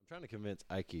trying to convince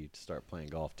Ike to start playing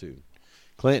golf too.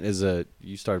 Clint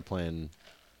you started playing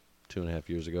 2.5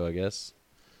 years ago, I guess.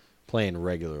 Playing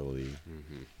regularly.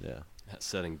 Mm-hmm. Yeah.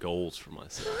 Setting goals for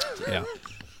myself. Yeah.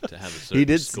 To have a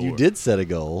certain score. You did set a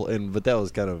goal, but that was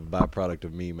kind of a byproduct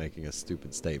of me making a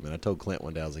stupid statement. I told Clint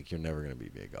one day, I was like, "You're never going to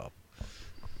beat me at golf,"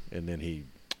 and then he.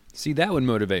 See, that would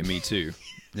motivate me too.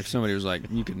 If somebody was like,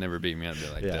 "You could never beat me," I'd be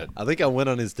like, Yeah, "That." I think I went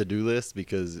on his to-do list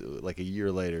because like a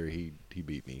year later he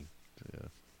beat me. Yeah.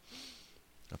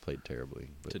 I played terribly,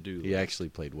 but To-do he list. actually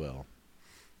played well.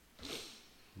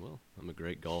 Well, I'm a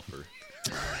great golfer.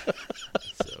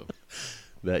 So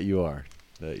That you are.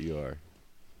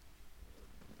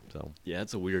 So yeah,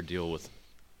 it's a weird deal with,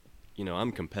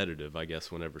 I'm competitive, I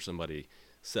guess, whenever somebody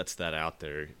sets that out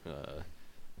there,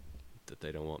 that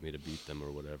they don't want me to beat them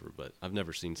or whatever. But I've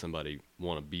never seen somebody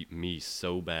want to beat me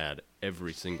so bad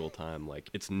every single time. Like,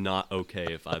 it's not okay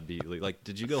if I beat. Like,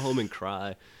 did you go home and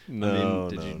cry? No,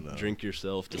 did you no. drink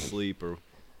yourself to sleep or?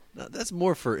 no, that's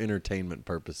more for entertainment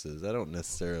purposes. I don't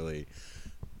necessarily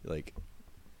Like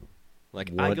I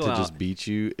want go to out, just beat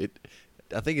you.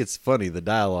 I think it's funny. The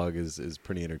dialogue is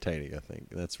pretty entertaining. I think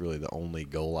that's really the only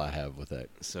goal I have with that.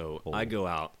 So hole. I go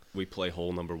out, we play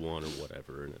hole number 1 or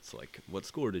whatever, and it's like, what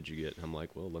score did you get? And I'm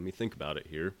like, well, let me think about it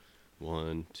here.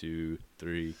 1, 2,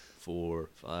 3, 4,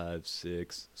 5,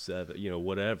 6, 7,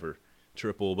 whatever.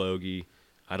 Triple bogey.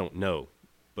 I don't know.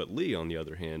 But Lee, on the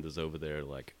other hand, is over there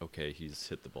like, okay, he's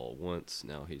hit the ball once.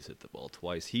 Now he's hit the ball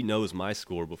twice. He knows my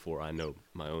score before I know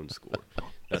my own score.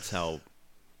 That's how.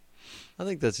 I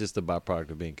think that's just a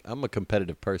byproduct of being. I'm a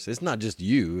competitive person. It's not just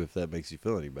you, if that makes you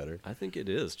feel any better. I think it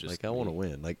is. Just Like I want to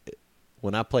win. Like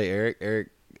when I play Eric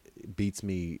beats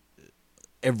me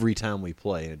every time we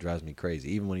play, and it drives me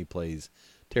crazy. Even when he plays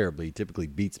terribly, he typically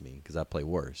beats me because I play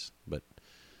worse. But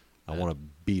I want to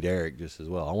beat Eric just as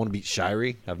well. I want to beat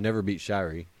Shirey. I've never beat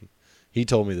Shirey. He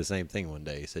told me the same thing one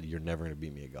day. He said, "You're never going to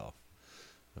beat me at golf."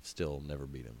 I've still never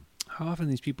beat him. How often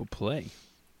these people play?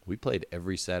 We played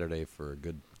every Saturday for a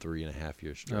good 3.5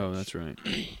 years stretch. Oh, that's right.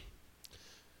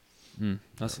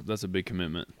 That's a big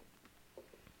commitment.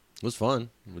 It was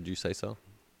fun. Would you say so?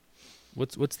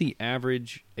 What's the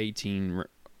average 18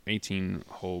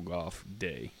 hole golf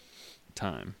day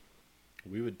time?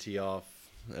 We would tee off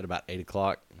at about 8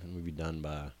 o'clock, and we'd be done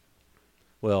by,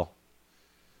 well,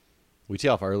 we tee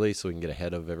off early so we can get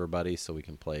ahead of everybody so we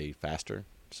can play faster.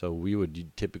 So we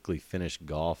would typically finish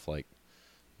golf like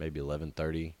maybe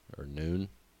 11:30 or noon.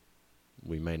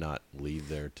 We may not leave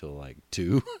there till like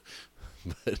 2,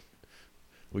 but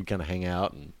we kind of hang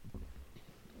out and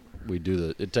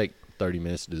it'd take 30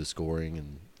 minutes to do the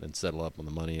scoring and settle up on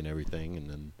the money and everything, and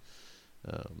then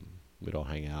we'd all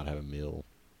hang out, have a meal,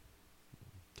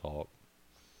 talk.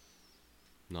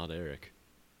 Not Eric.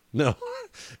 No,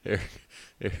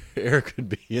 Eric could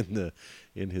be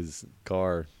in his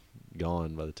car,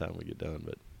 gone by the time we get done.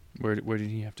 But Where did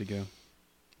he have to go?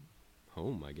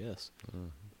 Home, I guess.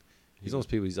 he's one of those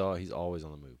people. He's always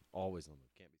on the move. Always on the move.